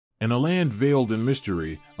In a land veiled in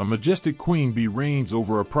mystery, a majestic queen bee reigns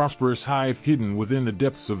over a prosperous hive hidden within the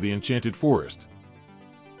depths of the Enchanted Forest.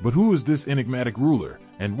 But who is this enigmatic ruler,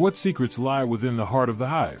 and what secrets lie within the heart of the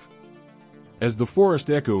hive? As the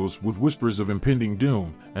forest echoes with whispers of impending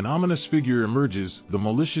doom, an ominous figure emerges, the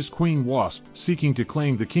malicious Queen Wasp, seeking to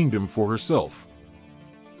claim the kingdom for herself.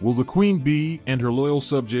 Will the queen bee and her loyal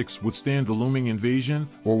subjects withstand the looming invasion,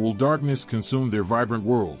 or will darkness consume their vibrant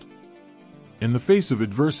world? In the face of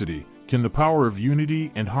adversity, can the power of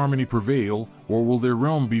unity and harmony prevail, or will their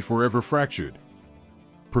realm be forever fractured?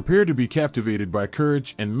 Prepare to be captivated by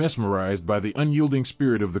courage and mesmerized by the unyielding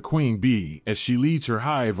spirit of the queen bee as she leads her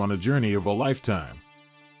hive on a journey of a lifetime.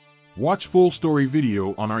 Watch full story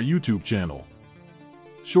video on our YouTube channel,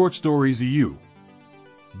 Short Stories EU.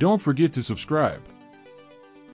 Don't forget to subscribe.